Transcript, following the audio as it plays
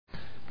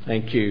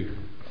Thank you.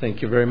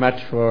 Thank you very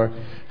much for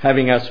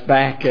having us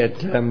back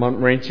at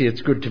Montmorency.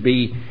 It's good to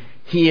be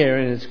here,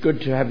 and it's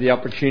good to have the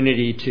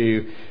opportunity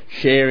to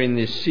share in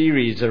this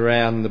series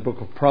around the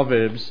book of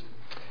Proverbs.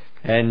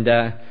 And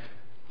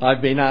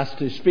I've been asked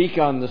to speak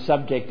on the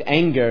subject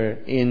anger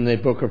in the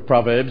book of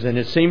Proverbs, and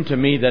it seemed to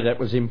me that it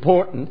was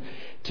important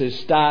to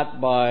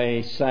start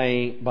by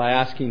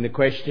asking the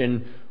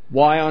question,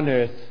 why on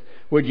earth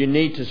would you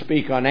need to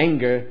speak on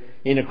anger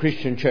in a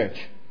Christian church?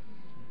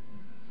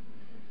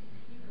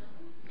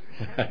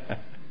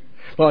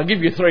 Well, I'll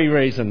give you 3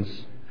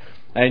 reasons,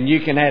 and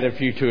you can add a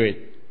few to it.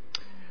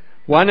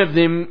 One of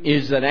them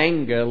is that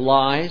anger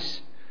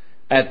lies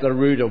at the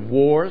root of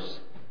wars,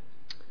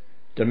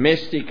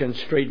 domestic and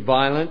street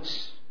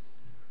violence,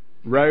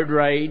 road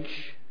rage,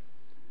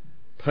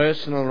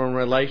 personal and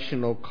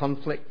relational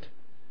conflict,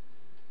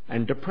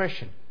 and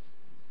depression.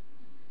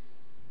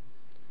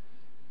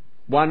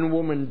 1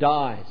 woman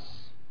dies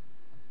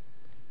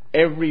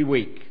every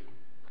week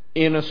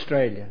in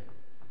Australia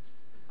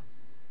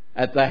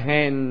at the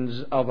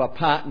hands of a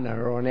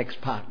partner or an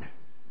ex-partner.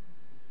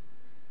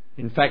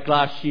 In fact,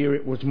 last year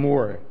it was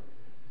more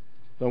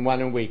than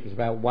 1 a week. It was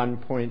about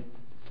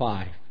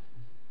 1.5.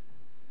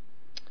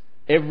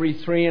 Every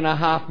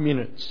 3.5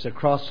 minutes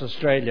across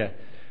Australia,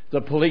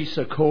 the police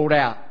are called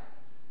out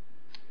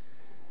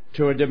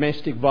to a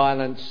domestic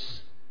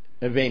violence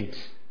event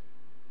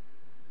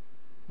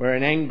where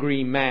an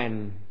angry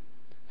man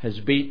has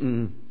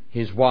beaten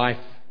his wife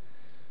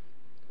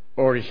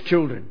or his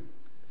children,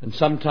 and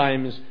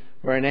sometimes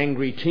where an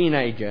angry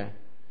teenager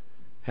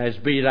has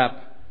beat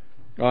up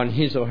on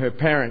his or her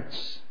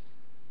parents.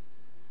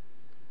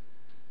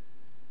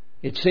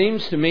 It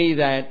seems to me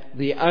that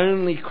the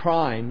only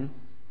crime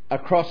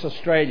across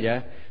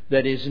Australia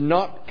that is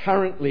not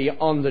currently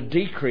on the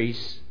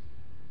decrease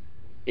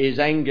is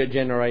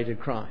anger-generated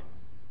crime.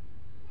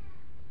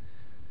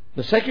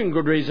 The second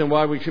good reason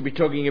why we should be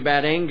talking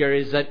about anger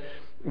is that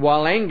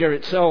while anger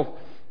itself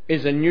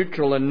is a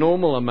neutral and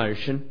normal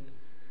emotion,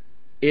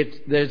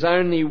 there's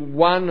only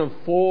 1 of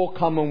 4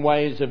 common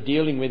ways of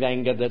dealing with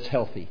anger that's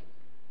healthy.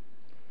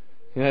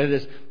 You know,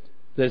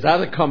 there's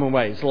other common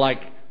ways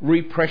like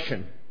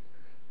repression.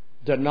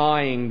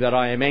 Denying that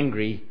I am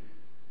angry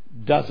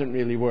doesn't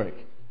really work.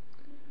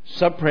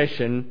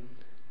 Suppression,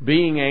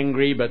 being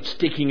angry but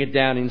sticking it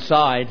down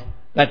inside,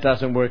 that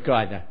doesn't work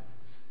either.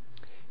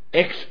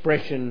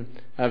 Expression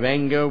of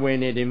anger,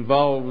 when it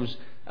involves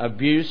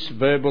abuse,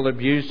 verbal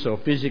abuse or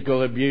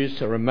physical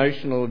abuse or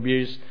emotional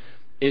abuse,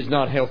 is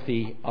not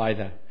healthy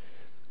either.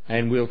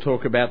 And we'll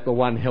talk about the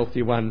one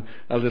healthy one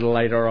a little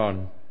later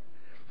on.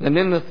 And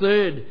then the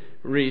third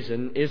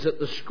reason is that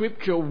the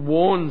Scripture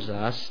warns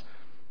us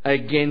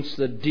against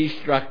the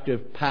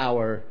destructive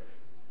power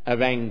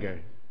of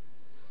anger.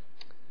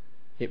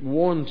 It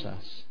warns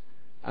us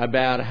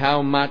about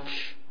how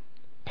much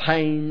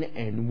pain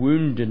and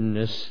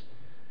woundedness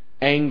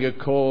anger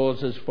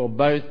causes for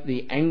both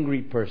the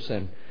angry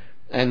person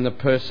and the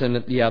person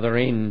at the other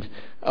end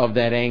of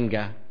that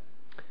anger.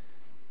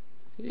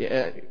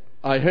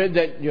 I heard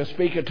that your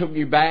speaker took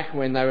you back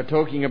when they were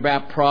talking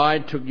about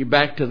pride, took you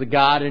back to the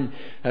Garden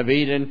of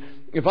Eden.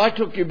 If I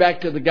took you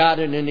back to the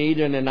Garden of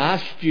Eden and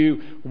asked you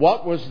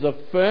what was the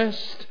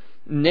first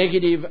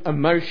negative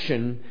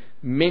emotion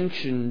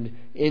mentioned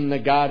in the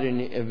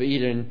Garden of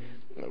Eden,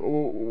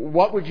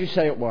 what would you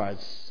say it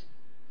was?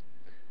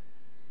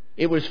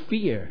 It was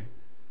fear.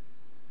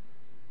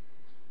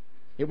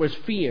 It was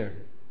fear.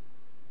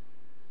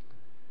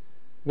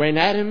 When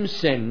Adam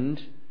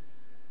sinned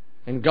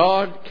and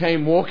God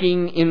came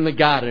walking in the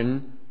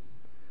garden,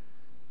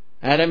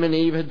 Adam and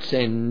Eve had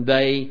sinned.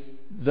 They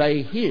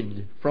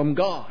hid from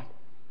God.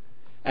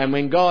 And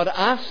when God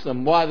asked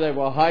them why they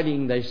were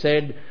hiding, they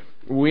said,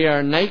 "We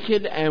are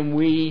naked and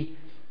we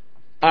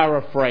are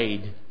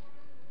afraid."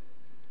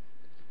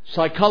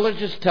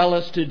 Psychologists tell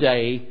us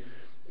today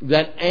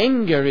that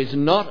anger is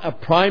not a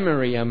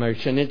primary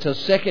emotion, it's a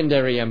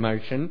secondary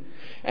emotion,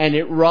 and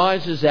it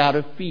rises out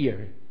of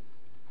fear.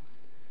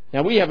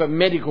 Now, we have a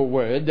medical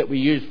word that we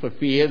use for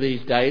fear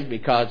these days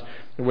because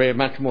we're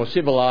much more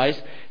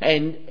civilized,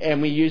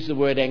 and we use the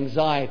word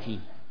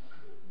anxiety.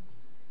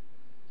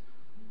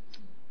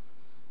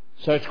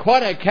 So it's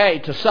quite okay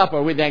to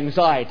suffer with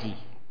anxiety.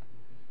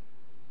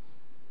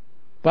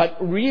 But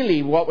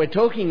really what we're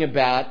talking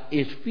about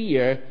is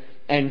fear,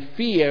 and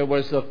fear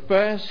was the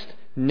first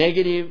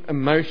negative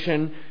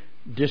emotion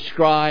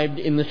described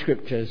in the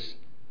Scriptures.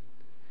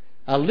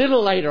 A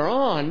little later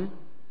on,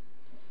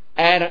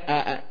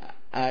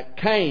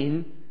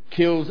 Cain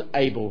kills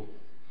Abel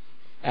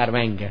out of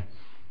anger.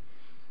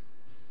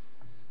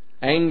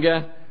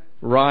 Anger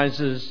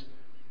rises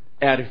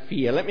out of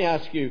fear. Let me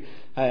ask you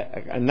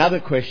another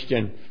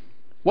question.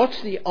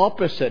 What's the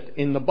opposite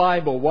in the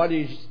Bible? What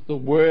is the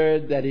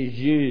word that is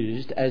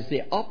used as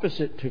the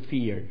opposite to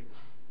fear?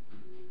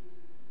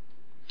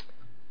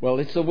 Well,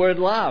 it's the word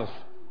love.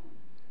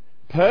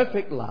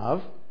 Perfect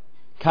love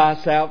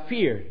casts out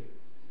fear.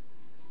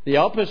 The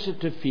opposite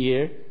to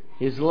fear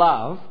is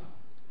love.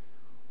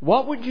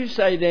 What would you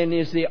say then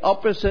is the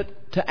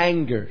opposite to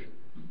anger?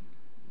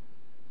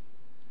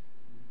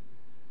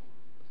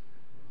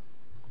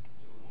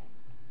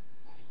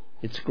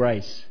 It's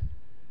grace.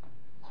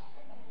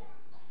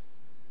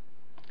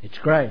 It's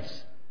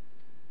grace.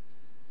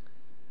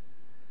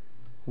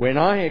 When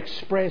I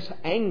express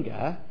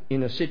anger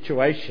in a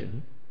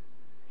situation,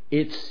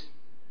 it's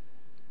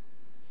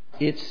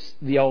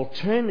the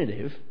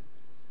alternative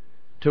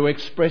to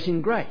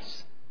expressing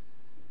grace.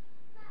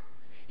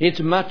 It's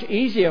much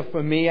easier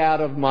for me, out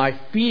of my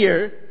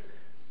fear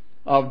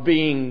of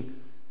being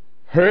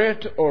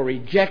hurt or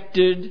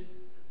rejected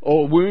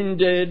or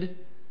wounded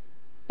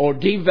or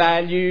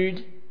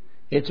devalued,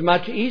 it's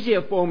much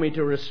easier for me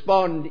to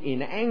respond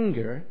in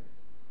anger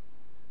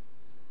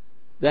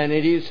than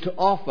it is to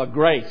offer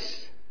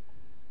grace.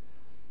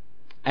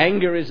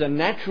 Anger is a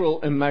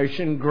natural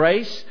emotion.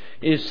 Grace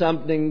is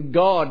something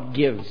God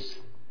gives.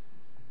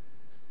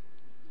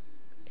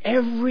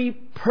 Every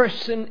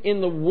person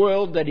in the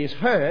world that is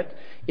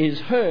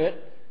hurt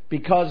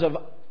because of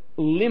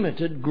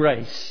limited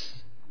grace,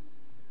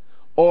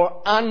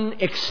 or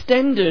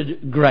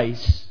unextended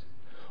grace,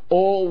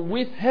 or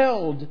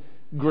withheld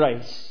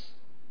grace.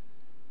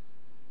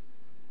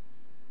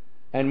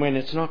 And when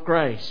it's not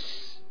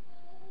grace,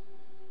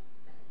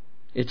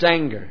 it's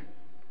anger.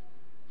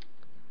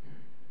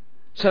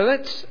 So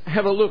let's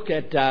have a look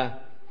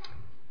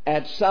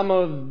at some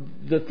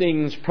of the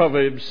things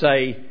Proverbs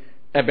say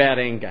about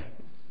anger.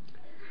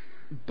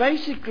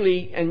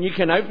 Basically, and you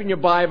can open your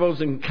Bibles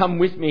and come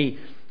with me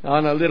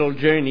on a little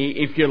journey,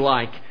 if you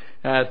like,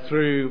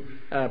 through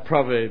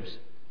Proverbs.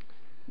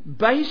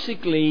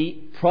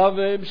 Basically,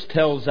 Proverbs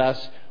tells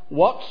us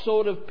what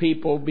sort of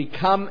people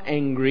become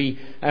angry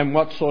and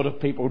what sort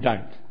of people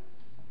don't.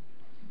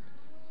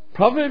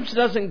 Proverbs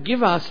doesn't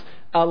give us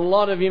a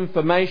lot of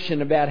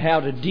information about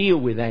how to deal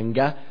with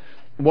anger.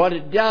 What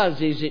it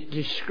does is it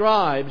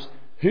describes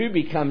who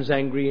becomes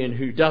angry and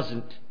who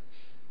doesn't,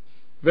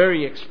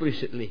 very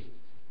explicitly.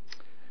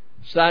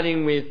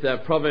 Starting with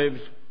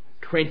Proverbs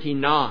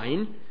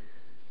 29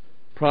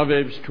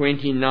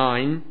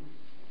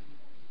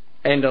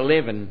 and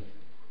 11.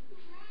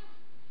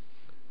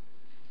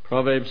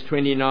 Proverbs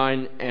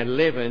 29 and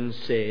 11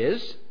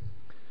 says,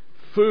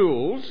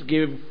 "Fools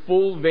give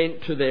full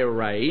vent to their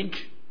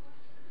rage,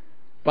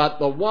 but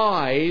the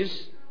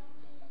wise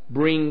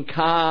bring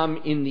calm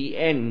in the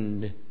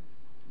end."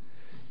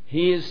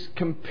 He is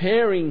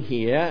comparing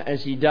here,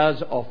 as he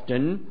does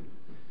often,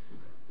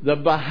 the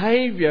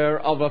behaviour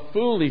of a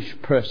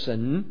foolish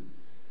person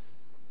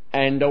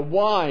and a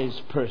wise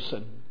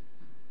person.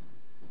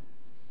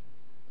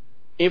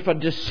 If a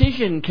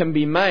decision can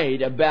be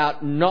made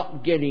about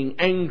not getting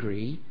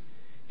angry,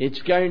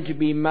 it's going to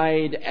be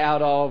made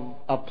out of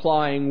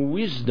applying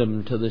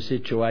wisdom to the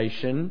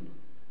situation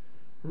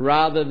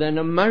rather than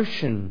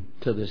emotion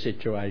to the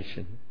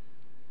situation.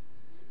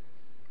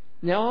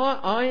 Now,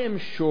 I am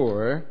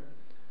sure,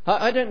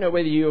 I don't know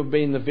whether you have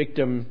been the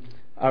victim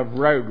of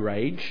road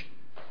rage.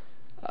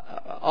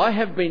 I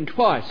have been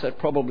twice. That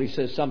probably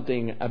says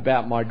something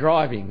about my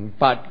driving.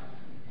 But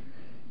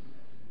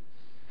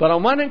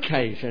on one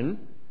occasion,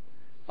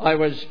 I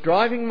was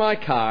driving my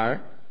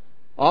car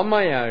on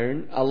my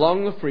own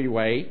along the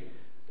freeway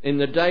in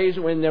the days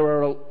when there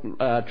were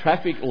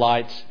traffic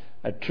lights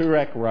at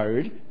Toorak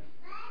Road.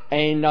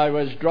 And I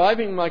was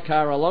driving my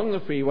car along the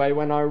freeway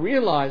when I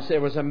realised there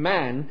was a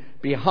man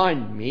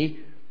behind me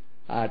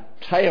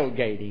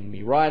tailgating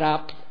me right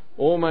up,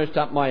 almost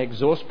up my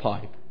exhaust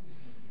pipe.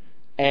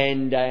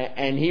 And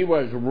he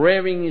was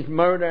revving his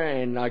motor,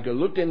 and I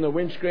looked in the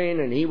windscreen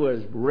and he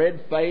was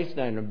red-faced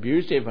and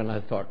abusive, and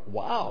I thought,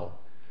 wow,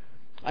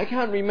 I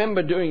can't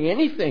remember doing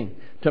anything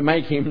to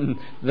make him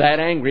that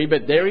angry,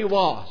 but there he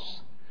was.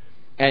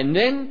 And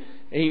then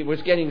he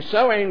was getting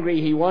so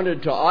angry he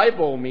wanted to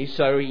eyeball me,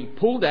 so he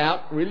pulled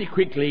out really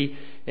quickly,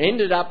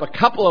 ended up a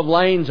couple of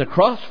lanes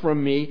across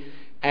from me,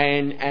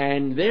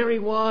 and there he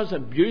was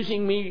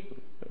abusing me,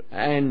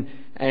 and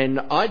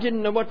I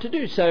didn't know what to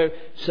do.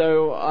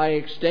 So I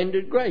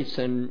extended grace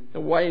and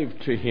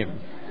waved to him.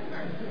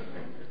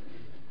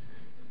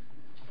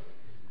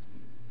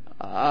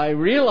 I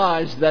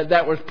realised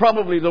that was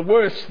probably the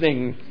worst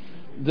thing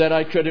that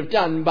I could have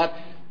done, but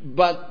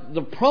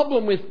the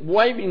problem with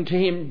waving to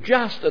him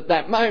just at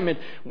that moment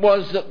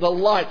was that the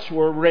lights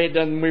were red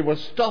and we were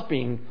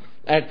stopping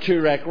at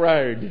Toorak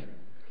Road.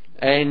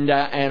 And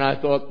I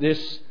thought,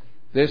 this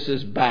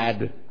is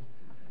bad.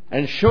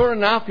 And sure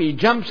enough, he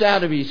jumps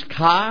out of his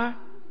car,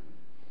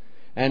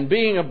 and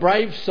being a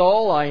brave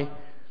soul, I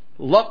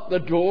locked the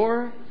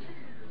door,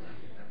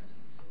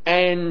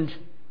 and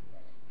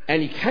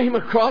he came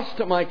across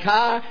to my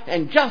car,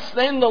 and just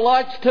then the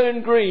lights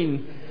turned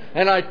green.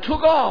 And I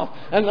took off,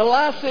 and the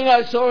last thing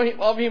I saw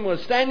of him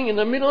was standing in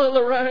the middle of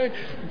the road,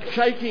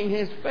 shaking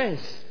his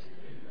fist.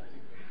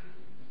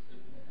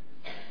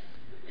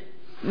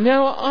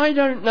 Now, I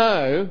don't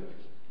know.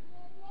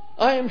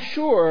 I am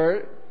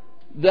sure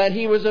that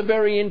he was a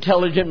very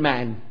intelligent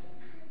man.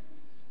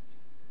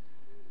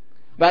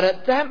 But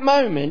at that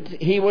moment,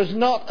 he was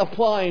not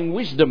applying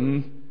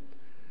wisdom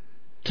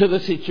to the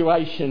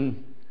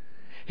situation.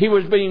 He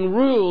was being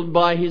ruled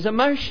by his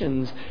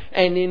emotions.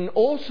 And in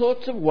all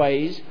sorts of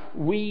ways,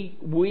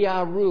 we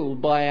are ruled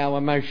by our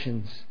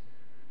emotions.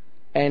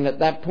 And at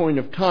that point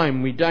of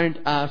time, we don't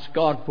ask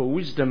God for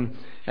wisdom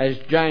as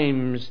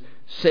James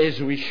says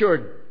we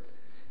should.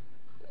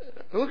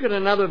 Look at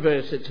another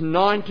verse. It's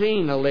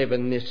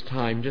 19:11 this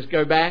time. Just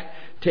go back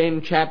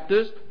 10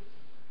 chapters.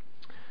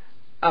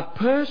 A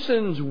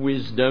person's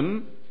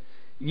wisdom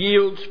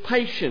yields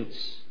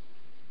patience.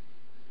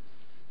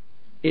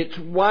 It's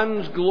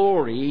one's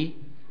glory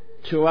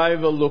to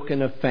overlook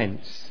an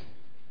offence.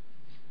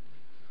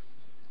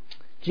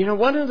 Do you know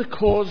one of the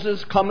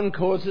common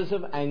causes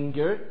of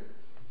anger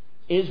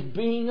is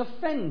being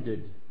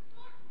offended?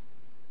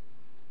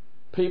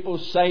 People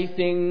say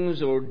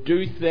things or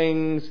do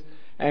things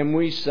and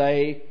we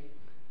say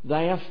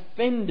they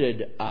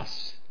offended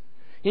us.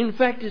 In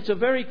fact, it's a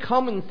very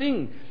common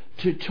thing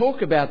to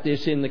talk about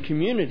this in the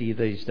community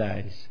these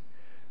days.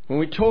 When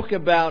we talk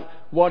about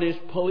what is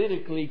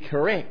politically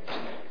correct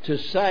to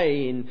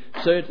say in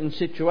certain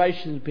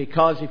situations,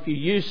 because if you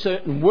use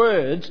certain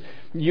words,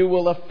 you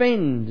will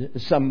offend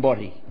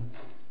somebody.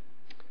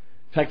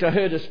 In fact, I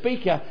heard a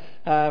speaker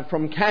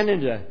from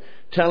Canada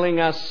telling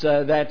us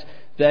that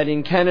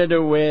in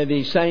Canada, where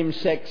the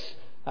same-sex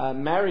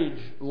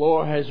marriage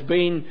law has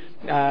been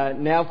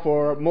now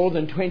for more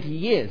than 20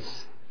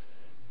 years,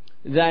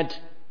 that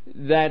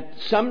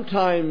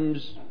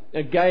sometimes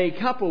a gay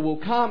couple will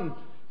come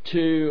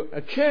to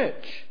a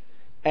church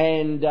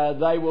and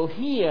they will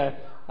hear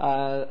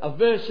a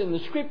verse in the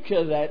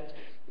Scripture that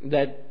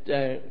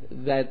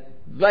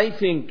they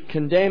think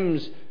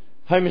condemns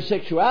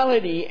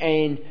homosexuality,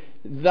 and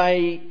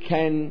they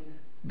can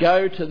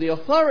go to the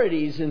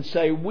authorities and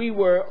say, we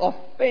were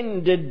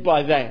offended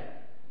by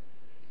that.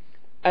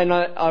 And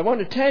I want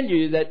to tell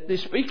you that the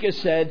speaker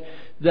said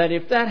that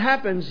if that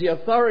happens, the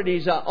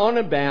authorities are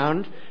honour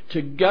bound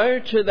to go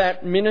to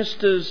that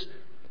minister's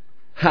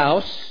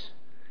house,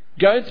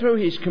 go through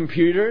his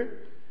computer,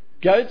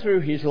 go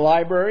through his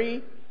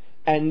library,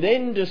 and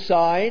then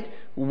decide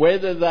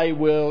whether they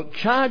will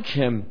charge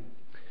him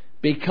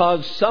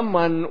because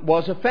someone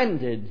was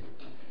offended.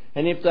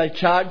 And if they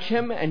charge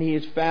him and he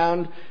is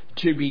found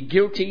to be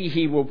guilty,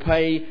 he will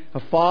pay a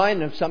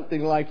fine of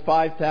something like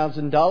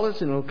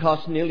 $5,000, and it will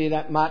cost nearly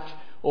that much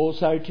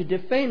also to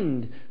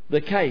defend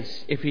the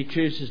case if he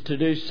chooses to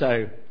do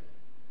so.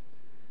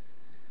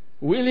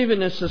 We live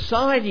in a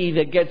society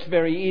that gets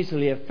very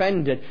easily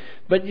offended.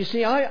 But you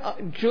see,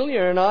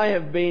 Julia and I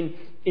have been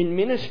in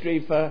ministry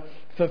for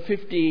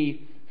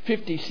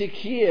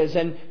 56 years,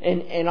 and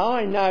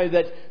I know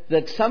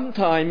that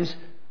sometimes,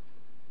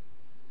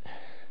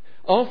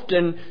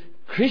 often,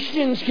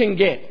 Christians can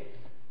get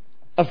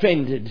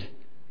offended.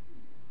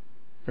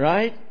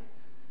 Right?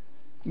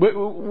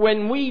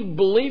 When we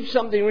believe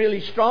something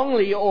really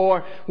strongly,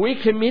 or we're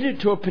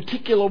committed to a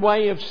particular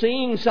way of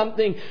seeing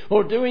something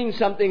or doing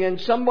something, and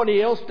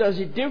somebody else does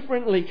it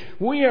differently,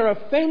 we are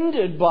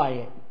offended by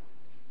it.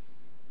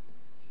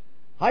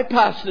 I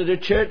pastored a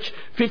church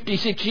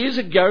 56 years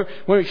ago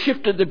where I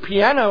shifted the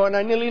piano and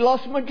I nearly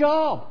lost my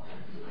job.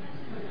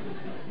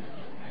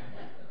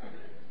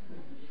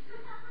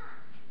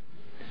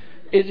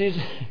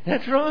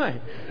 That's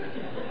right.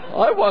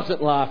 I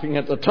wasn't laughing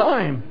at the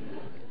time.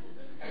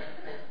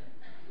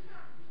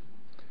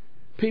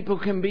 People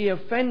can be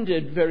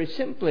offended very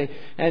simply.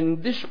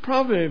 And this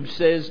proverb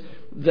says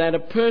that a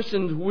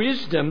person's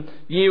wisdom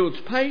yields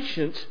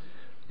patience.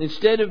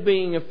 Instead of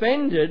being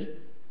offended,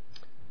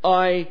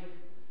 I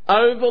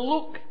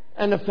overlook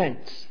an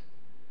offence.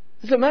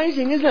 It's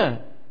amazing, isn't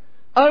it?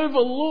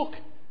 Overlook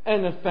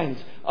an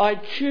offence. I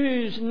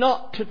choose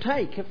not to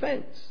take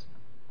offence.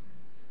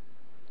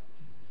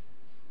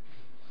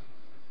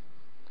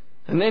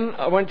 And then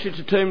I want you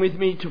to turn with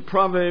me to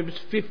Proverbs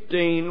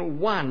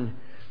 15:1.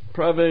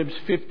 Proverbs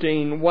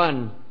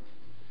 15:1.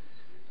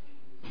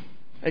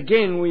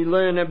 Again, we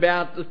learn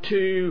about the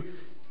two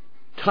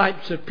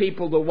types of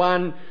people, the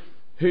one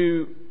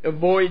who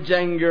avoids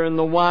anger and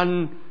the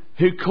one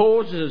who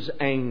causes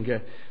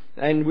anger.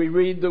 And we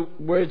read the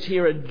words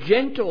here, a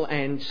gentle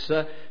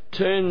answer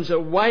turns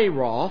away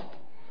wrath,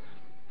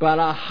 but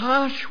a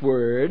harsh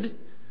word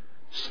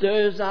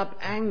stirs up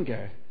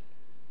anger.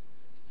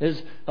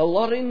 There's a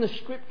lot in the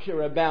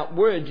Scripture about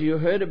words. You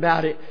heard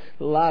about it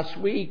last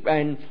week,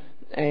 and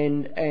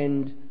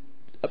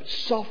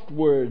soft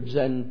words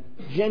and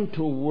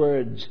gentle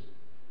words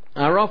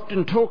are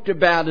often talked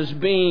about as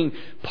being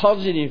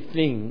positive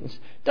things.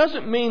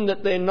 Doesn't mean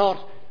that they're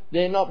not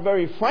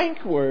very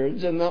frank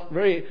words and not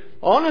very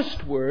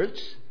honest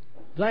words.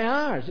 They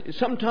are.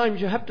 Sometimes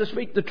you have to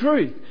speak the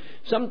truth.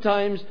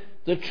 Sometimes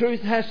the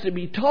truth has to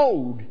be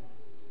told.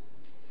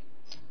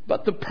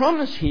 But the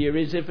promise here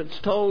is if it's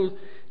told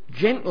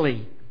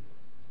gently,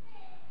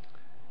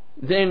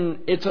 then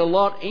it's a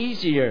lot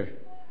easier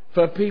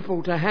for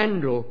people to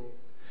handle.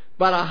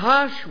 But a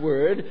harsh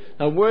word,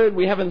 a word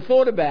we haven't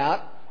thought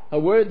about, a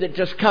word that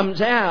just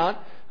comes out,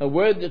 a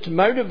word that's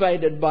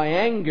motivated by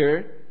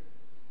anger,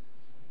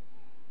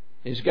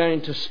 is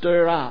going to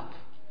stir up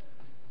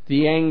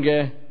the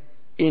anger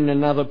in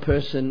another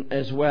person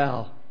as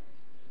well.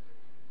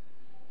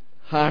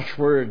 Harsh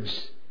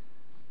words,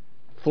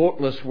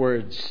 thoughtless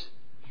words,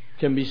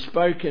 can be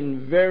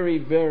spoken very,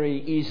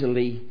 very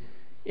easily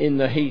in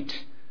the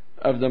heat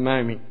of the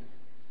moment.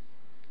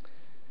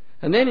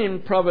 And then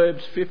in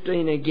Proverbs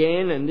 15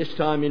 again, and this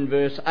time in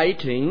verse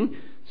 18,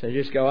 so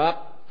just go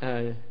up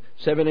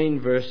 17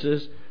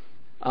 verses,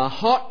 a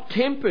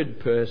hot-tempered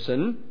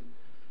person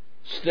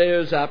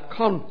stirs up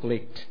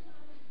conflict,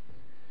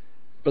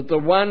 but the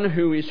one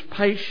who is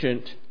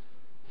patient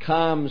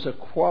calms a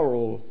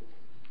quarrel.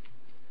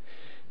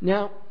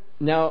 Now,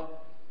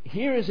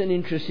 here is an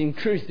interesting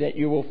truth that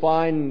you will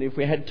find, if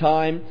we had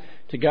time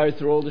to go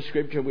through all the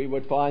scripture, we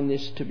would find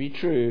this to be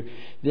true.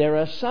 There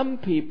are some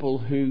people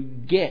who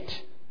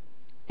get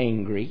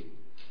angry.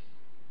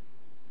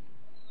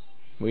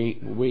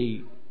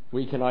 We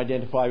can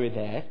identify with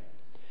that.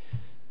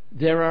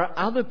 There are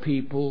other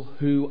people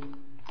who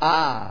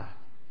are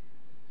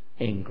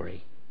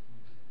angry.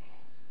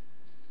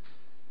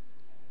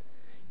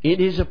 It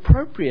is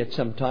appropriate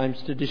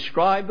sometimes to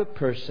describe a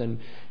person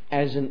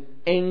as an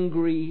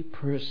angry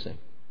person.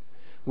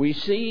 We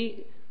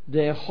see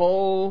their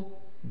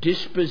whole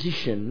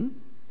disposition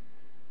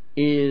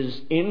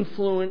is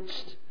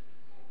influenced,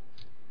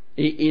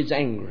 is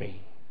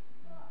angry.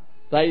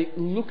 They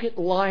look at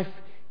life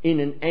in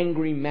an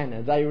angry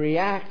manner. They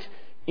react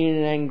in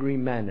an angry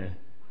manner.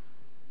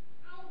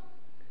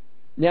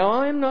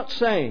 Now, I'm not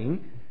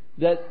saying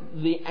that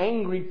the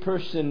angry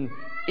person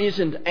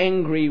isn't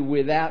angry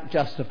without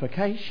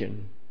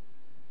justification.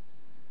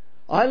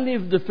 I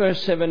lived the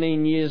first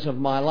 17 years of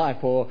my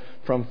life, or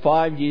from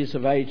 5 years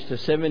of age to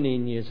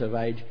 17 years of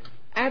age,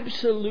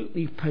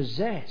 absolutely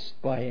possessed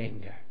by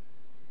anger.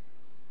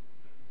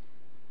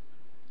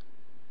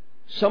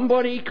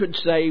 Somebody could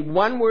say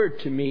one word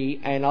to me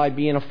and I'd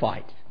be in a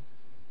fight.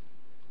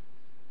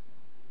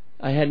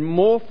 I had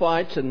more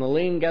fights in the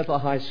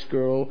Leongatha High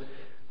School,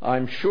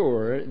 I'm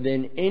sure,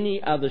 than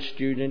any other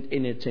student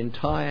in its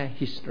entire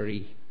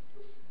history.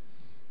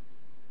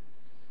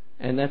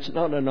 And that's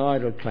not an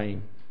idle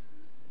claim.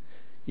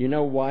 You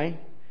know why?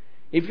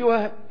 If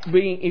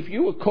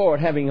you were caught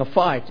having a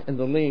fight in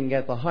the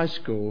Leongatha High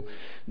School,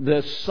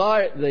 the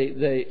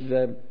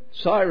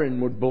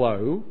siren would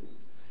blow,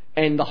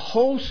 and the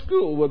whole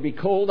school would be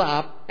called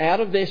up out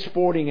of their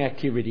sporting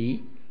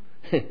activity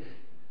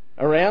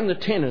around the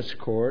tennis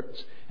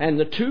courts, and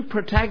the two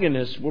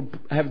protagonists would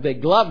have their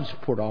gloves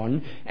put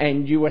on,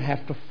 and you would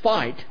have to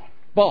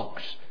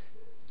box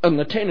on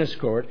the tennis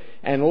court,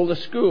 and all the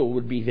school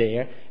would be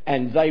there,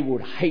 and they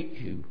would hate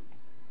you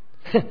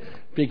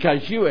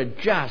because you had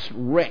just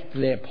wrecked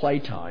their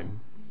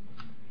playtime.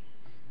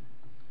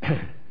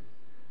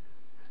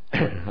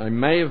 I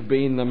may have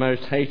been the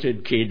most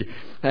hated kid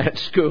at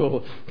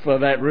school for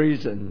that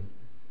reason.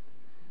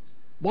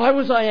 Why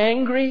was I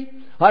angry?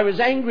 I was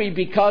angry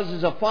because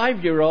as a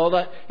 5-year-old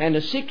and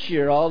a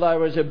 6-year-old I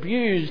was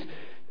abused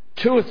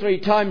 2 or 3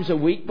 times a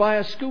week by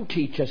a school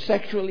teacher,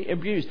 sexually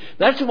abused.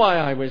 That's why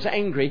I was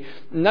angry.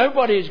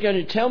 Nobody is going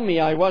to tell me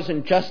I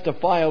wasn't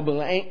justifiably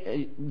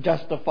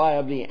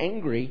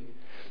angry.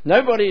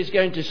 Nobody is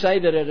going to say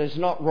that it is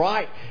not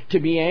right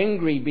to be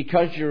angry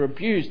because you're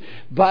abused.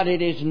 But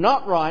it is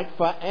not right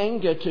for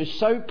anger to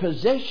so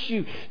possess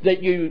you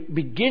that you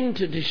begin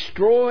to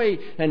destroy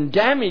and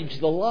damage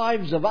the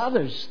lives of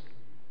others.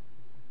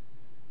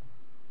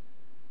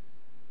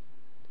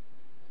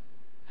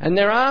 And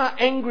there are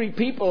angry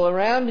people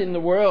around in the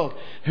world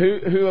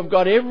who have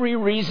got every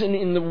reason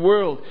in the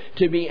world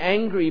to be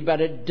angry,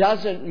 but it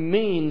doesn't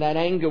mean that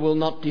anger will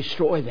not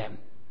destroy them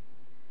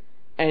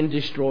and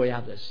destroy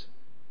others.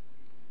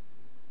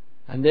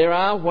 And there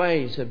are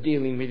ways of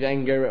dealing with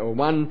anger, or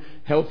one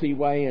healthy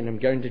way, and I'm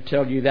going to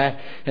tell you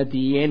that at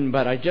the end,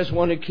 but I just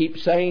want to keep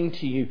saying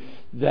to you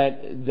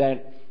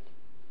that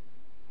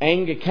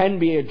anger can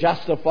be a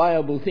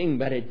justifiable thing,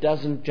 but it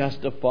doesn't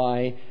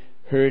justify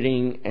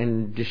hurting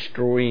and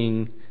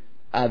destroying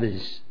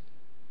others.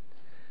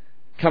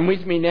 Come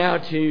with me now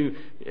to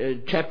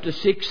chapter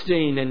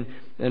 16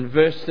 and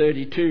verse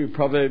 32,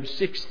 Proverbs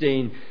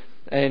 16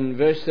 and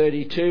verse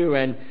 32,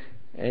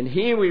 and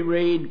here we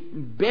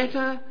read,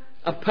 "Better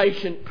a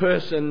patient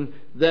person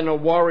than a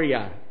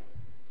warrior,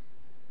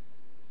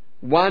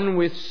 one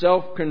with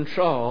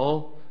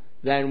self-control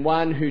than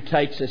one who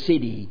takes a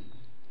city."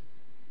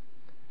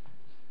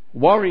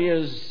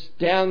 Warriors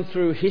down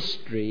through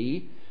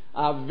history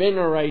are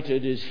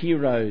venerated as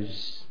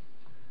heroes.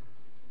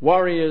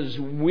 Warriors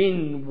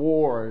win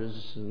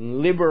wars and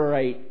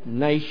liberate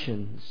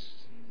nations.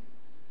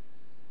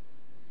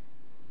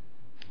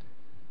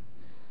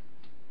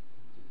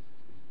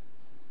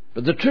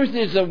 But the truth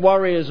is that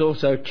warriors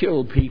also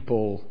kill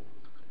people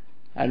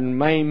and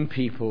maim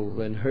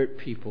people and hurt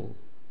people.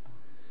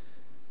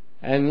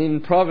 And in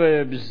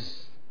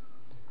Proverbs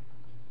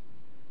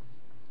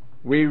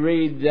we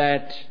read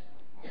that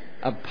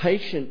a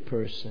patient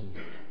person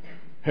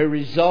who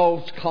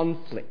resolves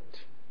conflict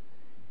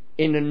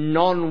in a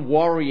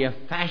non-warrior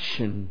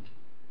fashion,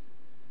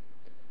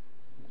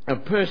 a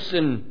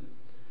person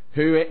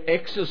who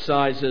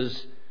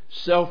exercises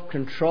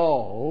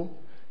self-control,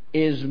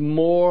 is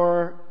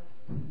more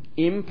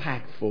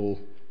impactful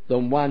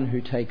than one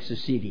who takes a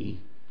city.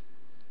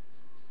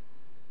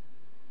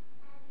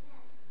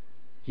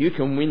 You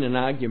can win an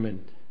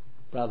argument,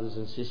 brothers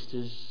and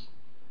sisters.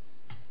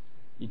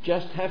 You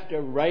just have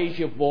to raise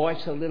your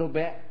voice a little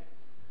bit,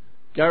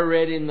 go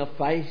red in the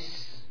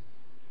face,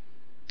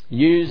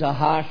 use a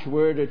harsh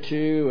word or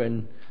two,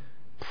 and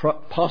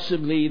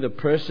possibly the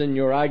person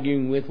you're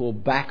arguing with will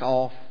back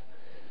off,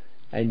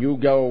 and you'll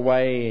go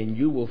away and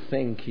you will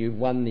think you've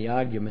won the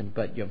argument,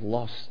 but you've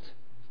lost.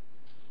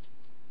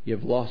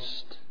 You've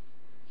lost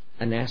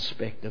an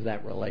aspect of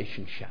that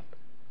relationship.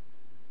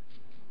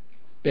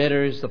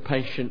 Better is the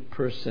patient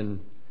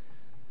person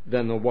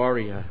than the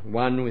warrior,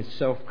 one with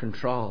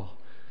self-control,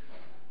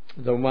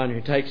 the one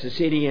who takes the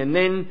city. And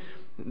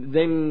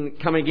then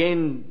come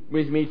again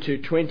with me to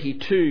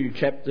 22,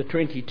 chapter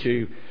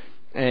 22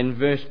 and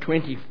verse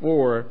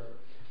 24,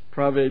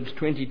 Proverbs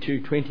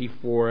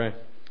 22:24.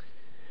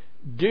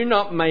 Do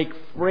not make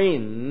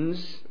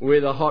friends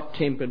with a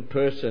hot-tempered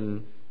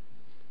person.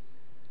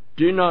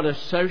 Do not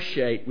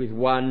associate with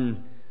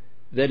one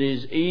that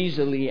is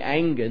easily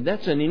angered.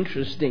 That's an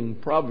interesting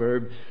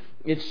proverb.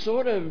 It's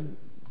sort of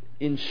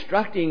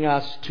instructing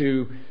us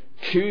to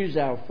choose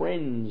our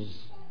friends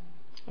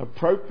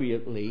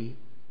appropriately.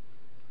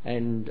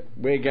 And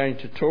we're going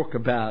to talk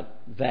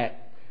about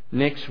that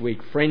next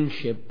week,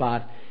 friendship.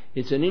 But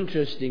it's an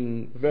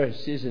interesting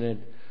verse, isn't it?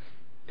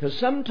 Because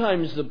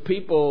sometimes the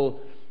people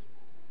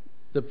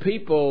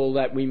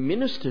that we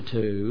minister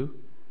to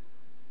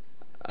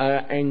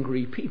are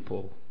angry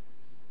people.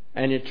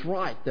 And it's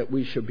right that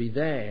we should be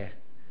there.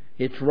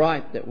 It's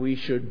right that we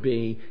should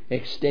be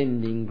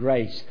extending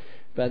grace.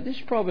 But this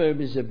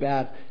proverb is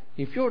about,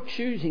 if you're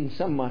choosing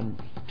someone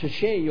to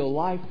share your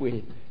life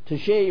with, to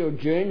share your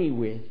journey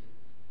with,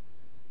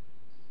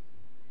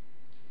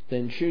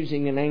 then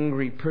choosing an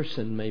angry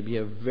person may be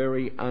a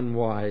very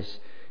unwise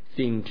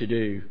thing to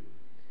do.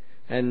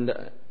 And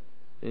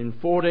in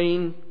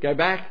 14, go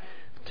back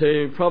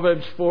to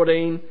Proverbs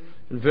 14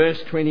 and verse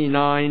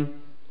 29.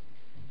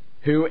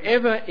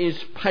 Whoever is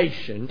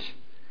patient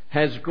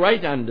has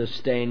great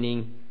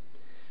understanding,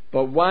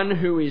 but one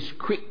who is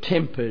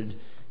quick-tempered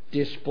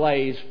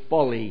displays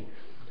folly.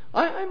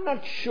 I'm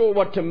not sure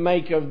what to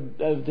make of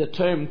the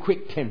term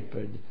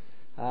quick-tempered.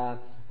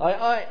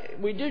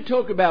 We do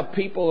talk about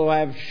people who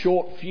have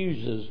short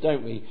fuses,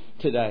 don't we,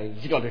 today?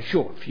 He's got a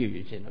short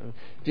fuse,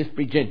 Just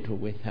be gentle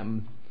with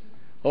him.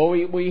 Or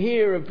we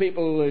hear of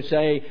people who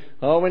say,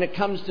 when it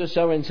comes to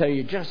so-and-so,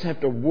 you just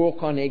have to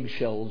walk on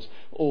eggshells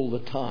all the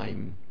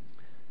time.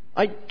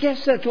 I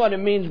guess that's what it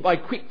means by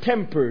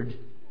quick-tempered.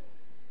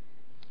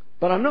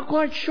 But I'm not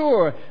quite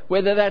sure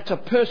whether that's a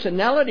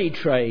personality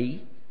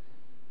trait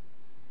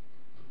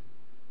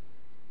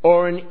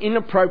or an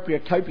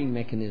inappropriate coping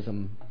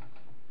mechanism.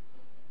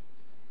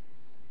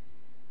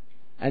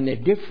 And they're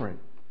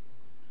different.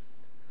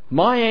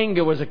 My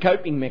anger was a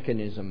coping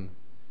mechanism.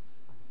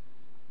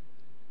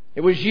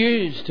 It was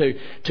used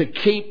to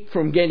keep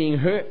from getting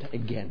hurt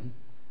again.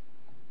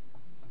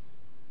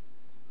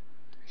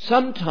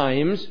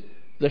 Sometimes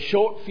the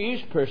short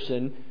fuse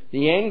person,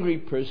 the angry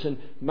person,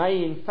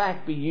 may in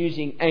fact be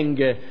using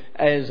anger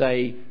as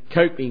a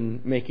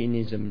coping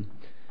mechanism.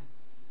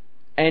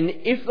 And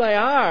if they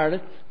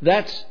are,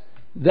 that's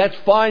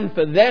fine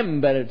for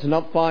them, but it's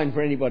not fine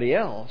for anybody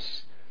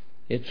else.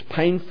 It's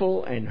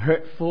painful and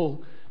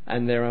hurtful,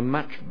 and there are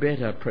much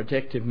better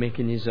protective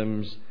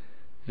mechanisms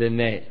than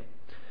that.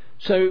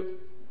 So,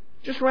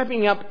 just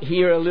wrapping up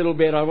here a little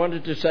bit, I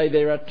wanted to say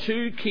there are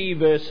two key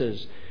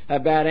verses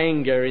about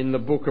anger in the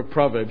book of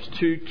Proverbs.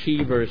 Two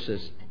key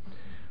verses.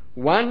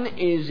 One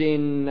is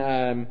in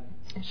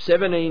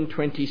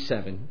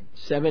 17:27.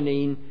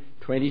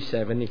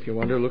 17:27, if you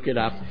want to look it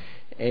up.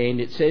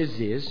 And it says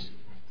this: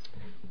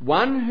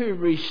 one who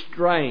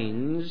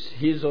restrains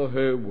his or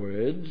her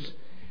words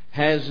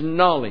has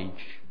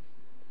knowledge,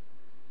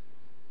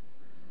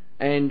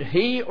 and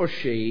he or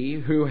she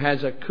who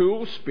has a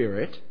cool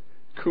spirit,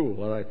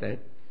 cool, I like that,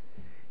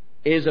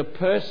 is a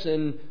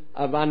person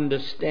of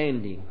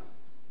understanding.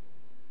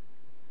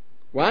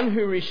 One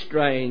who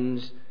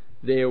restrains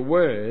their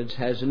words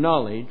has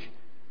knowledge,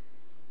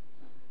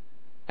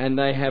 and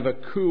they have a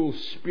cool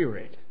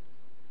spirit,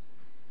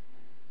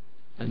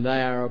 and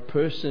they are a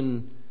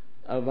person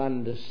of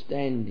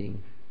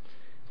understanding.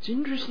 It's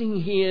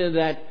interesting here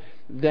that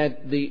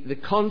the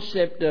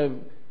concept of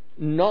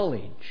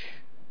knowledge,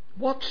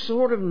 what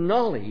sort of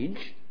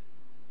knowledge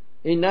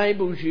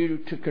enables you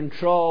to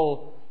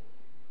control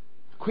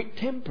quick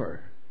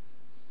temper?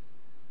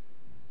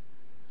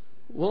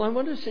 Well, I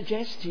want to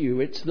suggest to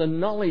you it's the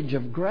knowledge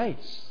of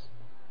grace.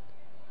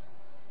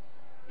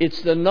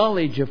 It's the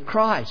knowledge of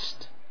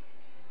Christ.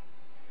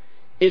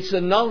 It's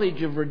the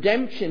knowledge of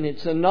redemption.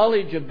 It's the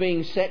knowledge of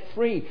being set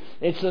free.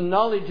 It's the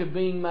knowledge of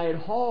being made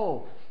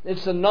whole.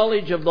 It's the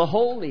knowledge of the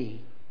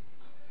holy.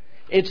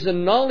 It's the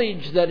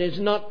knowledge that is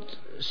not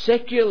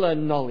secular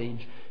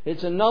knowledge.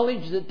 It's a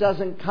knowledge that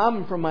doesn't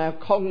come from our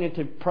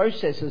cognitive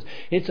processes.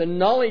 It's a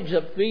knowledge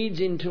that feeds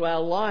into our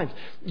lives.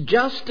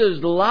 Just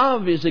as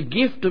love is a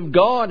gift of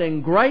God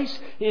and grace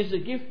is a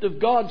gift of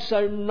God,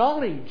 so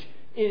knowledge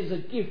is a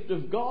gift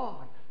of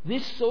God.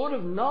 This sort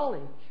of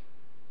knowledge.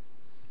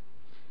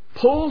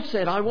 Paul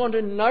said, I want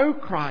to know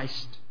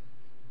Christ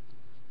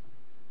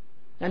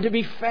and to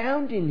be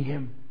found in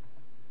Him.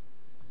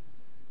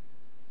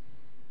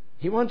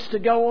 He wants to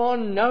go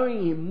on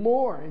knowing Him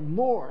more and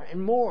more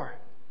and more.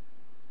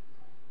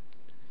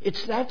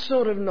 It's that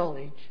sort of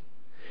knowledge.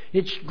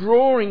 It's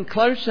drawing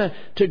closer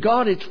to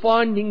God. It's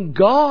finding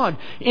God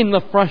in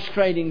the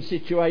frustrating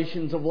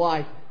situations of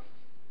life.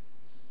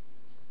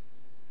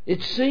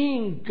 It's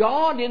seeing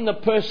God in the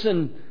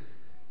person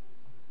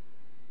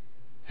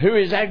who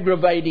is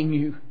aggravating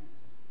you.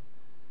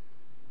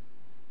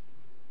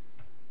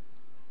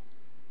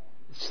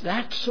 It's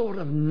that sort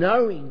of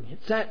knowing.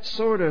 It's that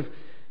sort of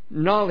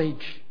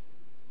knowledge.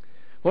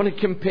 I want to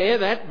compare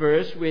that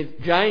verse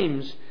with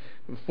James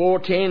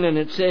 4:10, and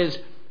it says,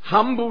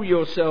 humble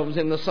yourselves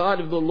in the sight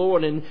of the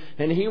Lord and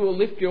He will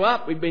lift you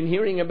up. We've been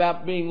hearing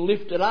about being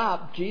lifted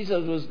up.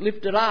 Jesus was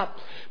lifted up.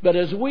 But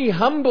as we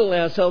humble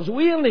ourselves,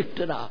 we are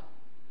lifted up.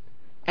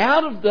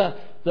 Out of the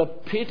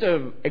pit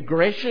of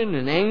aggression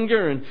and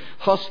anger and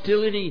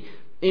hostility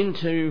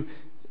into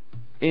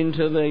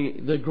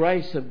the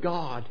grace of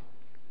God.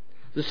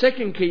 The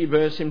second key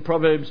verse in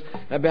Proverbs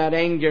about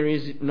anger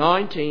is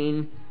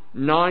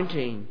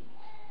 19:19.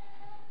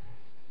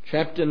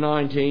 Chapter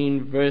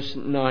 19, verse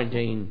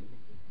 19.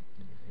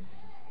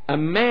 A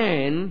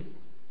man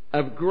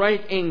of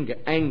great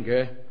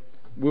anger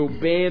will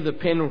bear the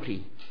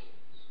penalty.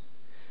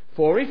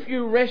 For if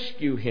you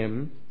rescue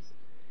him,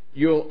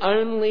 you'll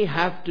only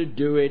have to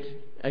do it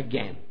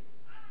again.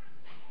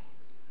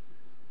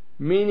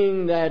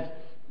 Meaning that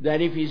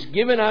if he's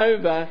given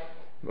over,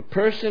 a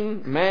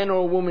person, man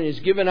or woman,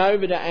 is given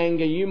over to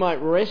anger, you might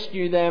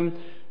rescue them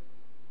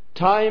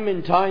time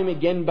and time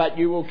again, but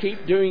you will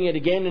keep doing it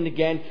again and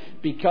again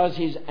because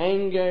his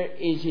anger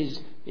is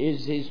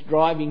his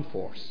driving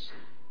force,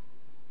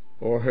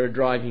 or her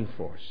driving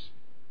force.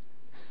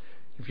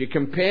 If you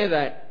compare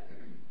that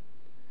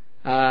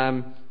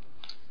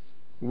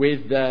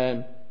with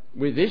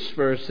this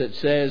verse that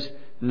says,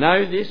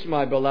 know this,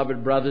 my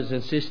beloved brothers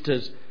and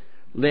sisters,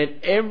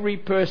 let every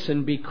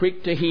person be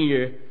quick to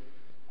hear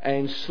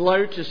and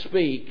slow to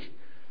speak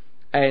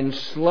and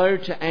slow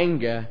to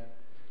anger,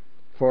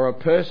 for a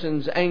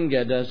person's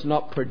anger does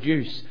not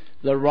produce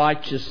the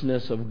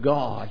righteousness of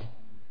God.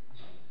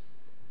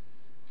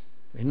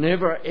 We're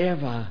never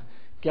ever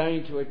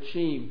going to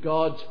achieve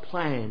God's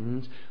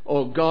plans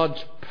or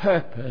God's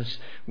purpose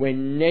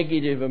when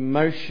negative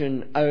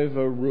emotion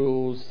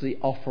overrules the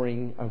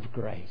offering of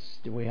grace.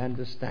 Do we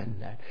understand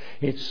that?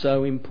 It's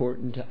so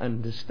important to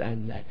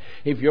understand that.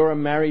 If you're a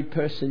married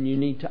person, you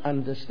need to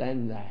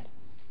understand that.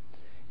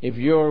 If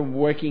you're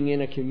working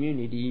in a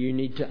community, you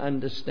need to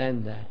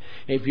understand that.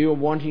 If you're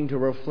wanting to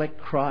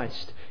reflect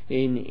Christ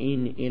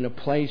in a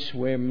place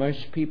where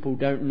most people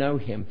don't know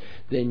Him,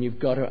 then you've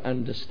got to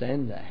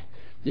understand that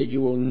you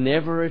will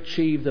never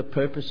achieve the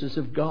purposes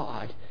of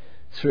God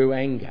through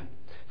anger.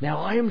 Now,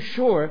 I am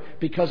sure,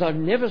 because I've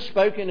never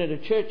spoken at a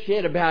church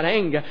yet about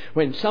anger,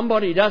 when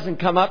somebody doesn't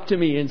come up to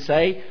me and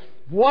say,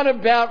 what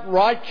about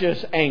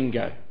righteous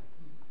anger?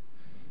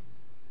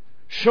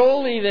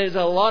 Surely there's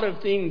a lot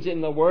of things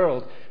in the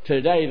world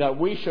today that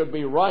we should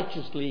be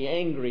righteously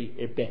angry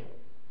about.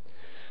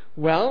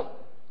 Well,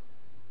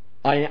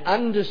 I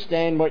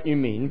understand what you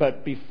mean,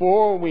 but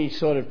before we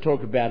sort of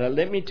talk about it,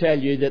 let me tell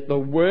you that the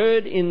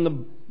word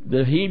in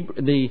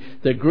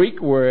the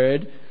Greek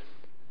word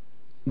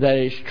that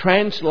is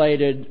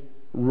translated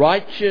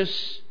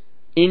righteous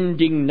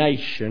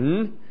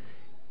indignation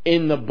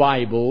in the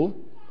Bible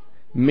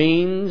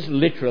means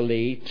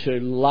literally to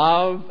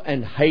love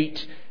and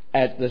hate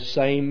at the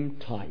same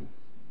time.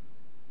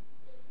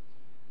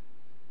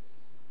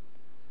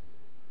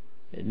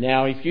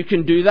 Now, if you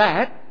can do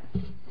that,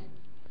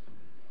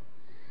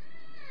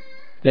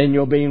 then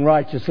you're being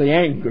righteously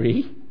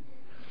angry.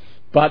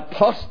 But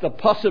the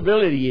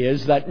possibility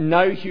is that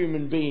no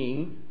human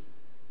being,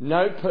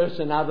 no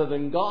person other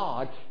than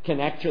God can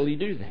actually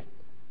do that.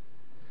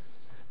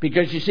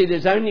 Because you see,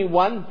 there's only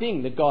one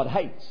thing that God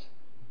hates: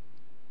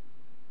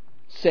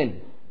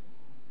 sin.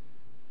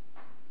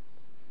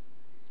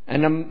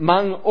 And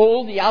among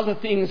all the other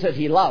things that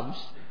He loves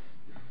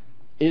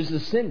is the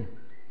sin.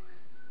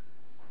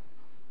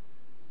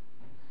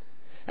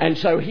 And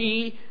so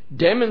He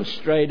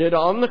demonstrated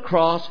on the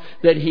cross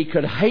that He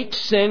could hate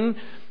sin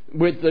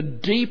with the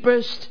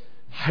deepest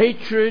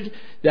hatred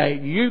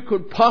that you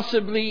could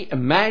possibly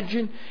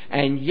imagine,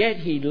 and yet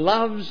He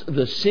loves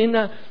the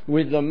sinner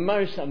with the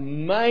most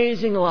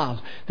amazing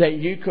love that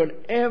you could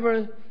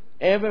ever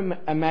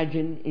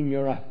imagine in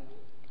your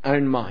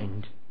own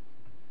mind.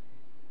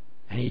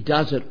 And He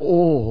does it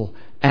all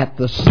at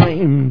the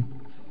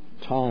same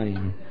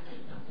time.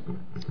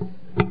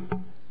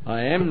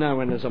 I am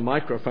known as a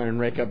microphone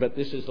wrecker, but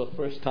this is the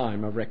first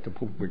time I've wrecked a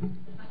pulpit.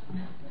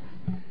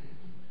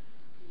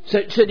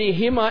 So do you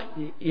hear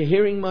you're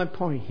hearing my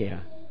point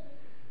here?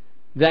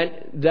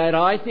 That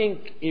I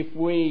think if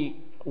we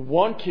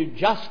want to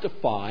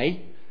justify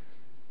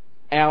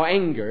our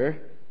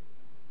anger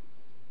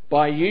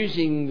by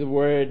using the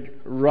word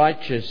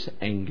righteous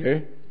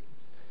anger,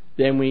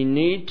 then we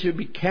need to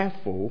be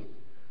careful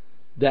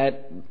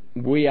that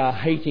we are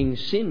hating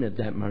sin at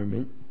that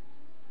moment,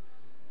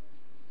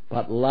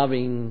 but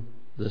loving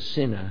the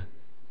sinner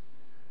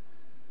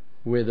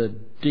with a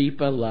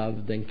deeper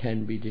love than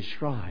can be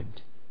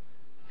described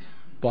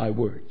by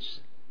words.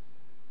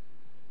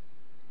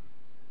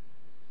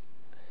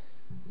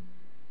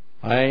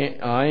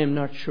 I am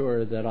not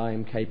sure that I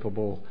am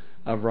capable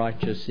of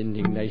righteous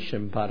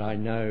indignation, but I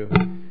know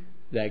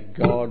that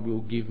God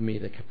will give me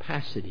the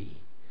capacity,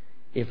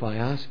 if I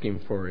ask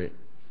Him for it,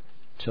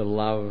 to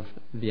love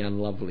the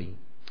unlovely.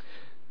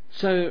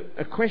 So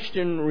a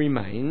question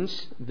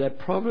remains that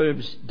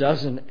Proverbs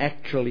doesn't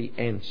actually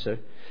answer,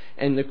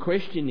 and the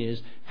question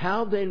is,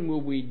 how then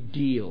will we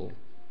deal?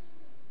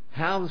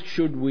 How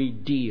should we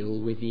deal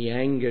with the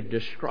anger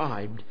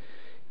described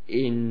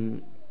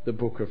in the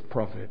book of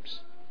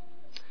Proverbs?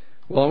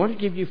 Well, I want to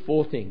give you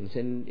 4 things,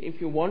 and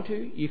if you want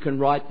to, you can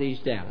write these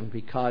down,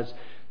 because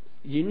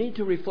you need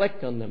to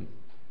reflect on them.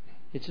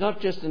 It's not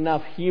just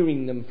enough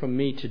hearing them from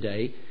me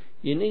today.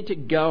 You need to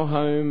go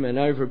home, and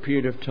over a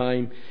period of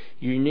time,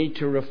 you need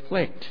to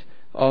reflect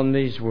on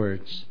these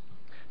words.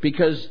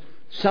 Because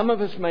some of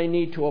us may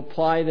need to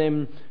apply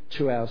them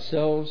to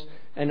ourselves,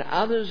 and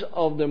others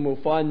of them will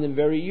find them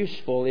very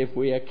useful if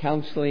we are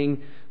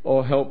counselling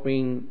or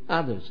helping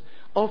others.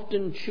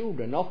 Often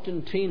children,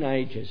 often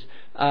teenagers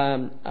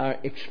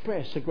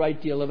express a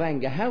great deal of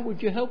anger. How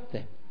would you help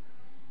them?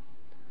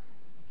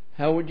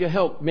 How would you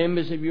help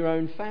members of your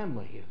own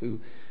family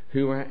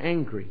who are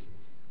angry?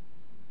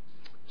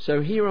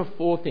 So here are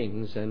 4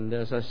 things, and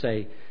as I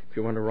say, if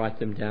you want to write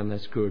them down,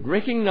 that's good.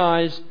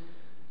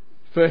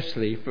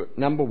 Firstly,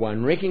 number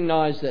 1,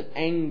 recognise that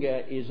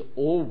anger is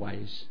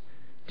always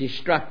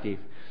destructive.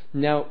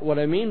 Now, what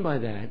I mean by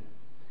that,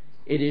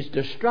 it is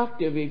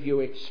destructive if you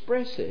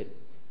express it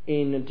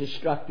in a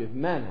destructive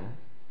manner,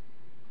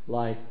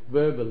 like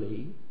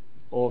verbally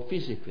or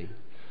physically.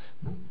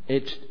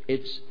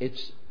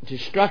 It's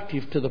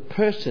destructive to the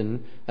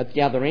person at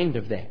the other end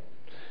of that.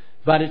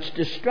 But it's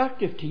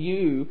destructive to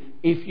you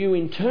if you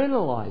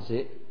internalise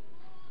it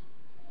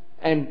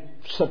and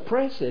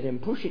suppress it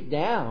and push it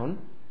down.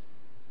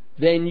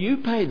 Then you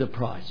pay the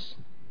price.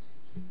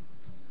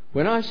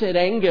 When I said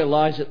anger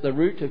lies at the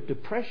root of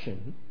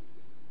depression,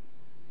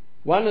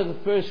 one of the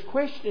first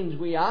questions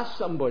we ask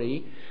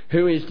somebody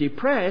who is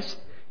depressed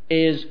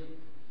is,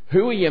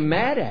 who are you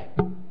mad at?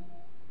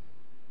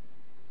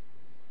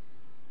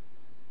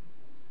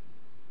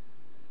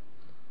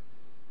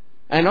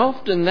 And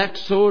often that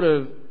sort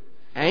of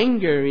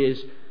anger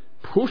is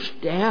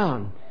pushed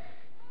down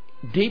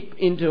deep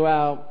into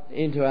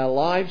our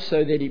lives,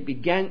 so that it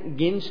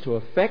begins to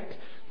affect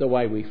the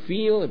way we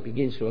feel. It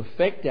begins to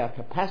affect our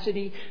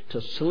capacity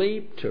to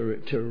sleep,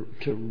 to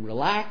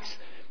relax.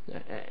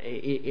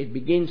 It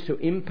begins to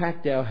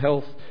impact our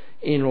health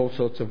in all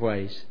sorts of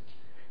ways.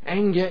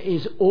 Anger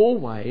is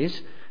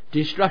always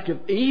destructive,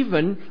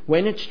 even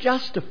when it's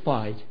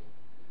justified.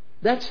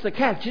 That's the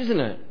catch, isn't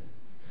it?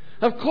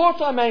 Of course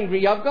I'm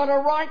angry. I've got a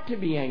right to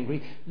be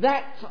angry.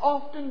 That's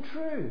often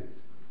true.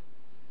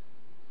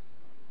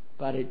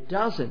 But it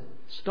doesn't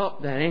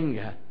stop that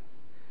anger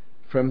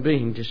from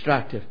being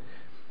destructive.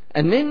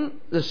 And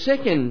then the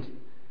second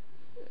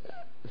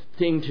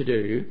thing to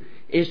do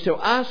is to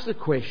ask the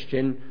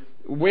question,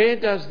 where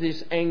does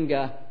this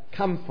anger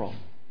come from?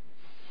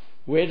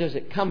 Where does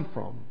it come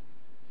from?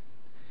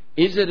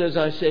 Is it, as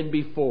I said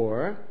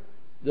before,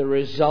 the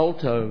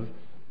result of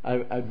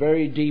a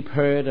very deep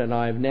hurt, and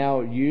I've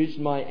now used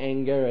my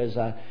anger as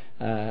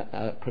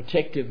a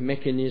protective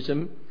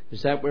mechanism?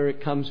 Is that where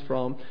it comes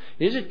from?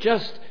 Is it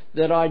just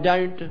that I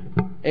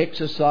don't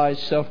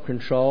exercise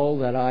self-control,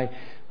 that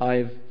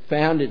I've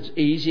found it's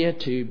easier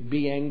to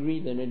be angry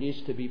than it is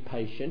to be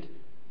patient?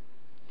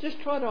 Just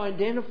try to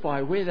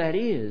identify where that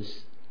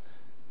is.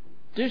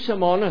 Do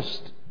some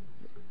honest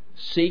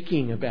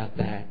seeking about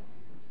that.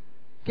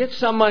 Get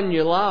someone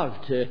you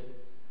love to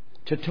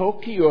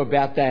talk to you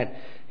about that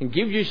and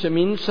give you some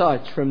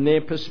insights from their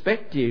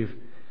perspective.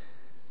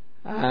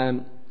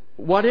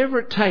 Whatever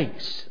it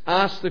takes,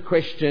 ask the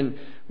question,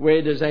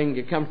 where does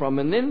anger come from?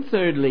 And then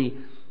thirdly,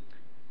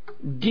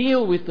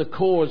 deal with the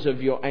cause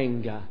of your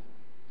anger.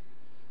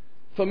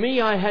 For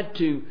me, I had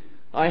to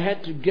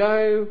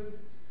go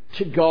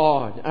to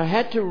God. I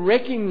had to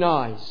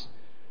recognise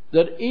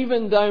that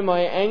even though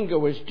my anger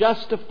was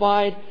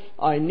justified,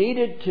 I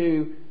needed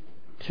to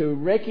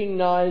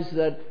recognise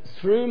that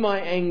through my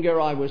anger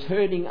I was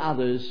hurting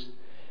others,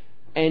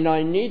 and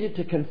I needed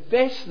to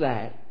confess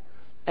that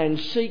and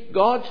seek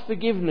God's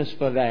forgiveness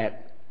for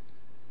that.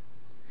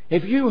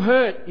 If you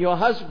hurt your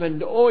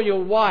husband or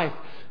your wife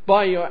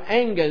by your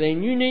anger,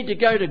 then you need to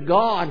go to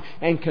God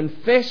and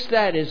confess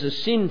that as a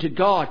sin to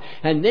God.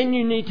 And then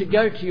you need to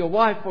go to your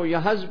wife or your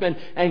husband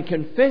and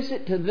confess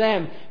it to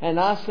them and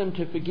ask them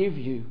to forgive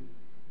you.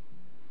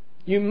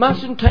 You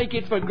mustn't take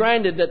it for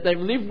granted that they've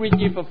lived with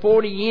you for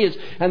 40 years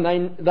and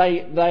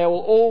they will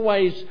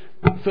always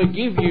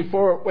forgive you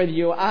for it, whether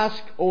you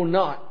ask or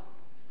not.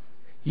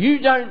 You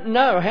don't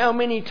know how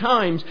many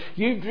times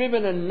you've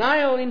driven a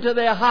nail into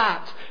their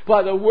hearts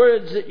by the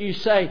words that you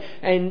say,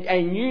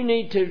 and you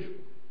need to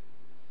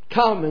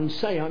come and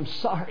say, I'm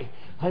sorry.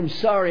 I'm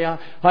sorry.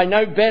 I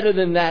know better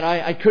than that.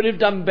 I could have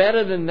done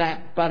better than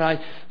that. But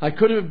I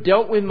could have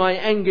dealt with my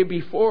anger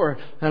before.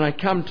 And I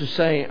come to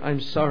say,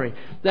 I'm sorry.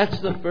 That's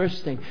the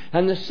first thing.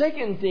 And the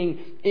second thing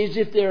is,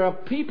 if there are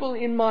people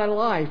in my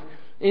life,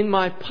 in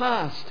my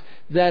past,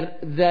 that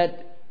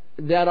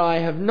I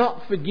have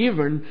not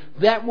forgiven,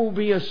 that will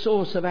be a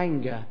source of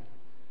anger.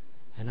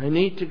 And I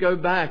need to go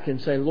back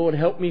and say, Lord,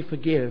 help me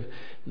forgive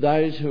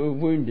those who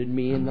have wounded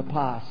me in the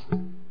past.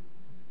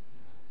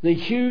 The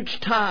huge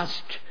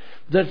task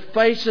that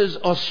faces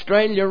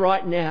Australia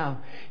right now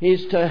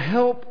is to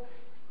help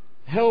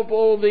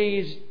all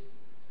these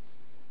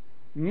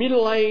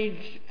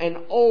middle-aged and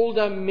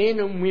older men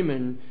and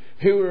women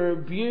who were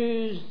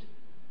abused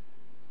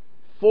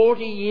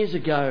 40 years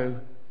ago,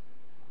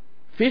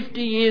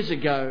 50 years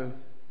ago,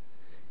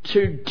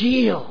 to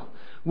deal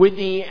with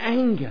the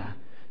anger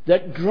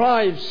that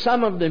drives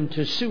some of them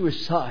to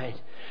suicide,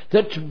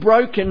 that's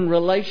broken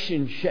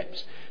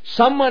relationships.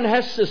 Someone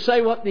has to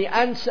say what the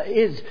answer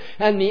is.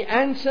 And the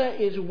answer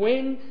is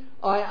when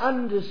I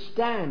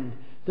understand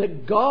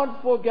that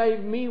God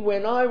forgave me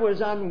when I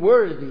was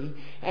unworthy,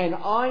 and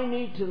I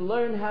need to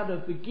learn how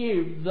to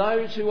forgive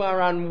those who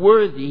are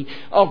unworthy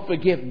of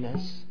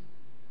forgiveness.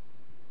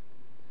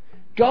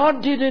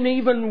 God didn't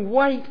even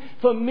wait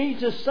for me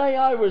to say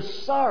I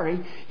was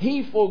sorry.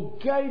 He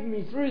forgave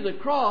me through the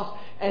cross,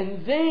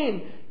 and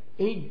then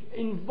He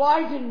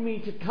invited me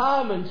to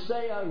come and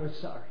say I was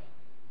sorry.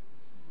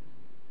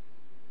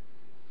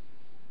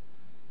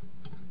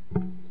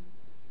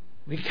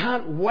 We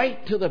can't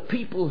wait till the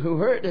people who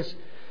hurt us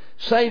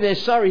say they're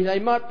sorry. They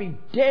might be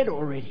dead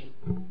already.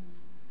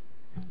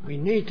 We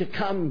need to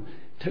come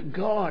to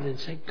God and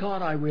say,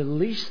 God, I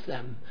release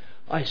them.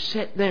 I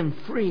set them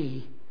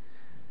free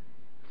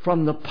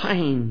from the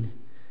pain,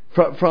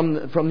 from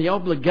the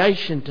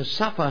obligation to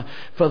suffer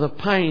for the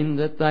pain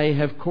that they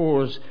have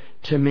caused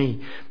to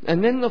me.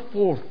 And then the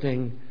fourth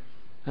thing,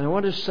 and I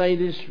want to say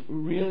this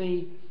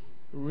really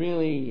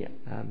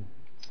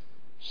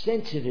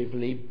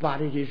sensitively,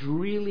 but it is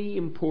really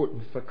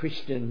important for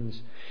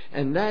Christians,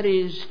 and that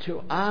is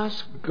to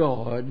ask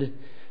God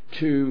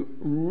to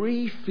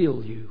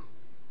refill you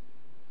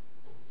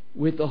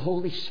with the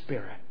Holy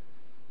Spirit.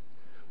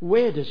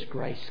 Where does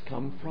grace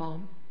come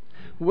from?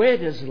 Where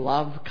does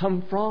love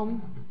come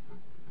from?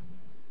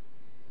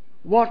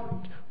 What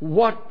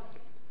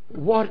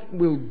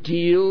will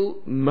deal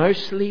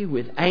mostly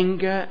with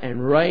anger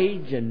and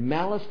rage and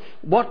malice?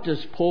 What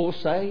does Paul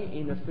say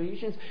in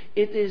Ephesians?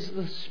 It is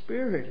the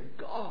Spirit of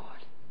God.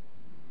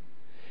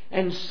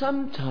 And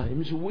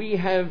sometimes we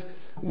have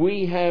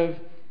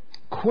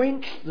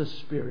quenched the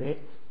Spirit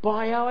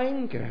by our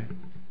anger.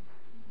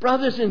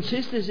 Brothers and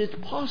sisters, it's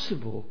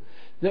possible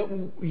that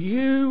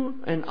you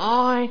and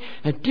I,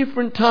 at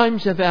different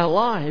times of our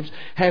lives,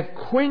 have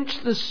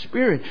quenched the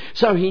Spirit,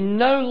 so He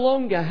no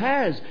longer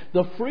has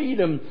the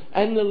freedom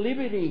and the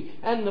liberty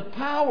and the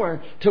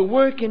power to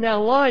work in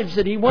our lives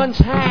that He once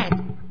had.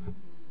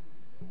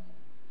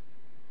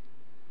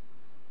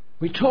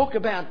 We talk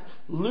about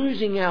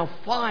losing our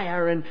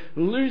fire and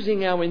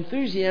losing our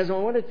enthusiasm. I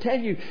want to tell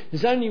you,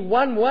 there's only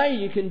one way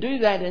you can do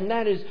that, and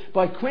that is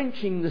by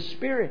quenching the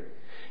Spirit.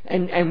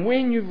 And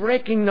when you've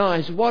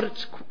recognised what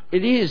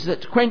it is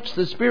that's quenched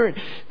the Spirit,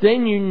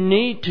 then you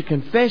need to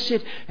confess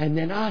it and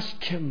then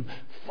ask Him,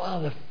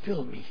 Father,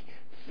 fill me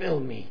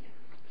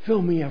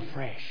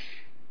afresh,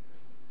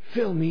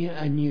 fill me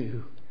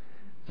anew,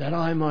 that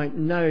I might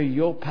know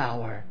Your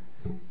power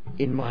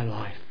in my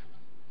life.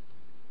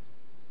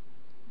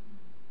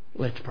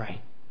 Let's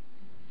pray.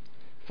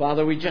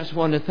 Father, we just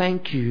want to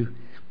thank You.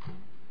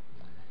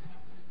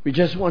 We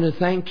just want to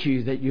thank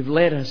You that You've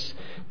led us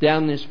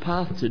down this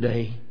path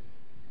today.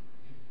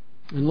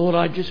 And Lord,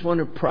 I just want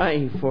to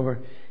pray for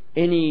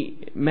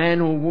any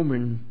man or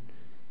woman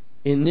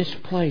in this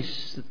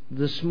place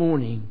this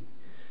morning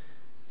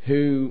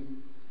who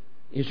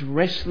is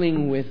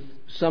wrestling with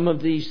some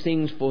of these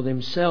things for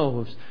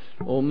themselves,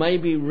 or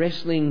maybe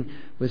wrestling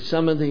with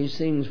some of these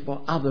things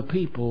for other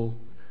people.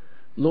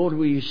 Lord,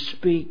 will You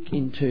speak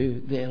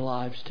into their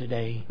lives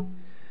today?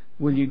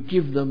 Will You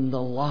give them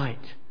the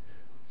light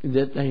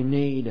that they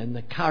need and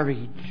the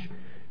courage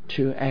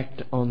to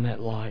act on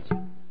that light?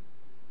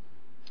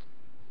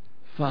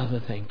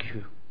 Father, thank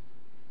You.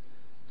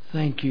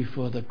 Thank You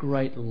for the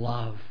great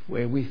love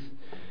wherewith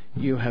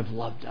You have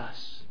loved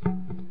us.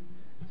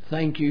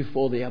 Thank You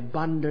for the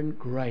abundant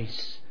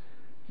grace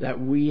that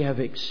we have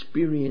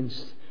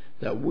experienced,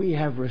 that we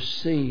have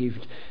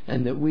received,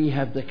 and that we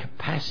have the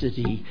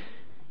capacity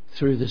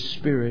through the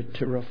Spirit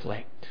to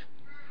reflect.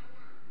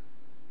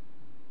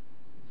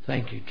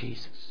 Thank You,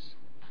 Jesus.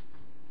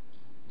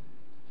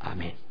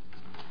 Amen.